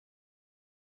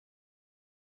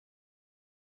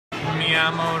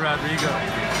llamo Rodrigo.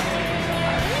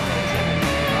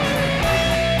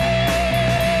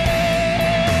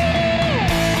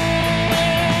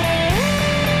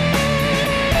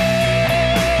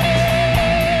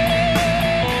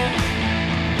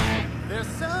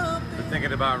 I'm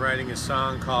thinking about writing a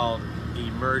song called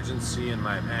Emergency in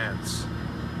My Pants.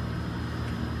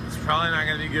 It's probably not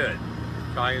going to be good.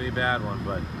 Probably going to be a bad one,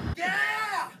 but... Yeah!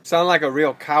 Sound like a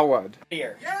real coward.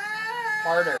 Here. Yeah!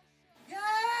 Harder.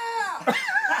 Yeah!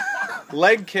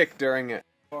 Leg kick during it.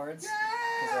 Chords.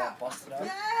 Because they're all busted up.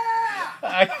 Yeah!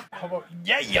 How about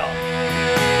yeah, yo?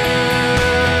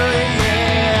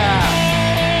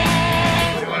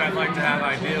 What I'd like to have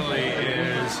ideally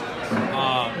is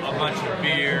a bunch of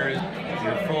beers,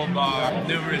 your full bar,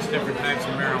 numerous different types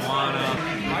of marijuana.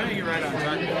 Why don't you write on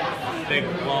target? Big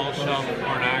wall shelf of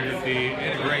pornography,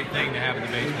 and a great thing to have in the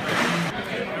basement.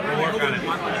 We'll work on it.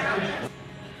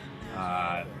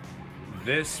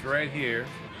 This right here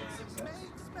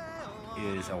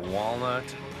is a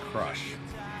walnut crush.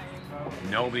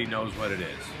 Nobody knows what it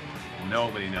is.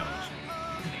 Nobody knows.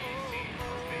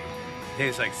 It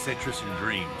tastes like citrus and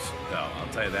dreams, though, I'll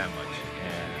tell you that much.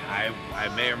 And I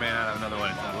may or may not have another one.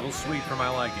 It's a little sweet for my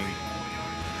liking.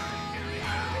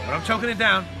 But I'm choking it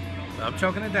down. I'm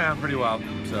choking it down pretty well,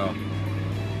 so.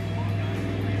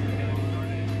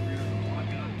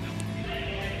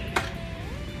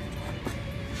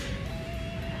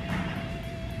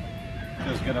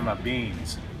 Feels good on my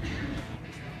beans.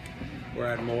 We're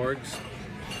at Morg's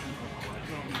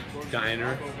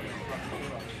Diner.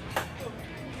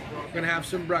 We're gonna have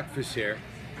some breakfast here.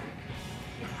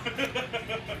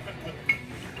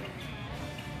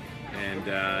 And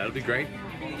it'll be great.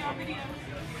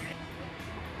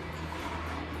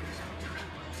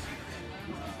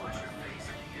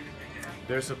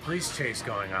 There's a police chase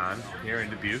going on here in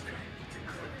Dubuque.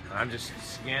 I'm just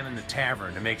scanning the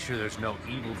tavern to make sure there's no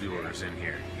evildoers in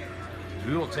here.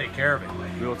 We will take care of it.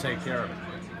 We will take care of it.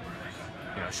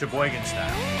 You know, Sheboygan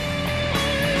style.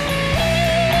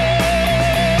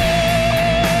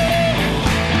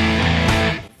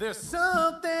 There's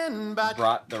something about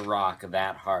Brought the rock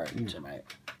that hard tonight.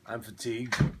 I'm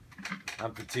fatigued.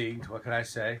 I'm fatigued. What can I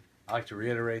say? I like to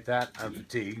reiterate that. I'm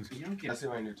fatigued. I see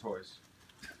my new toys.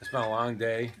 It's been a long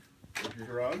day.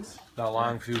 Drugs? It's been a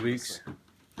long few weeks.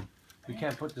 You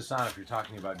can't put this on if you're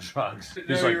talking about drugs.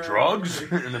 There's like drugs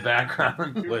in the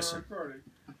background. Listen.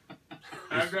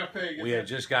 We had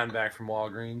just gotten back from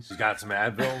Walgreens. He's got some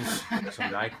Advils,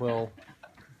 some NyQuil,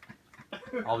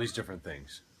 all these different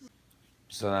things.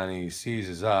 So then he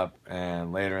seizes up,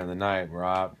 and later in the night, we're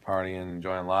out partying,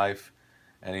 enjoying life,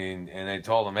 and they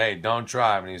told him, hey, don't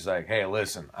drive. And he's like, hey,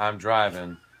 listen, I'm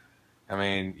driving. I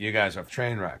mean, you guys are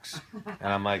train wrecks.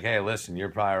 And I'm like, hey, listen, you're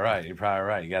probably right. You're probably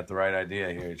right. You got the right idea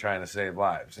here. You're trying to save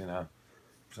lives, you know?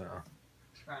 So.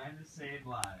 Trying to save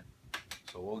lives.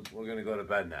 So we're going to go to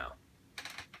bed now.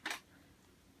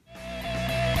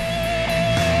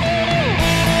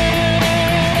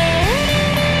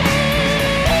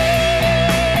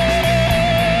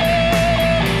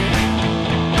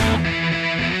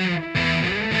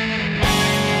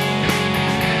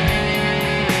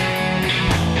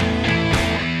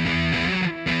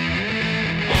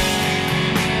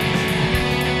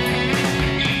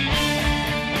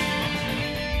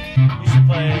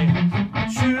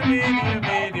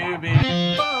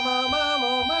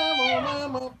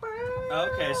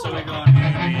 Okay, so we're going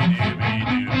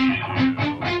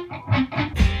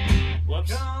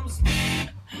Whoops.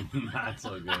 Not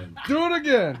so good. Do it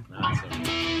again. Not so good.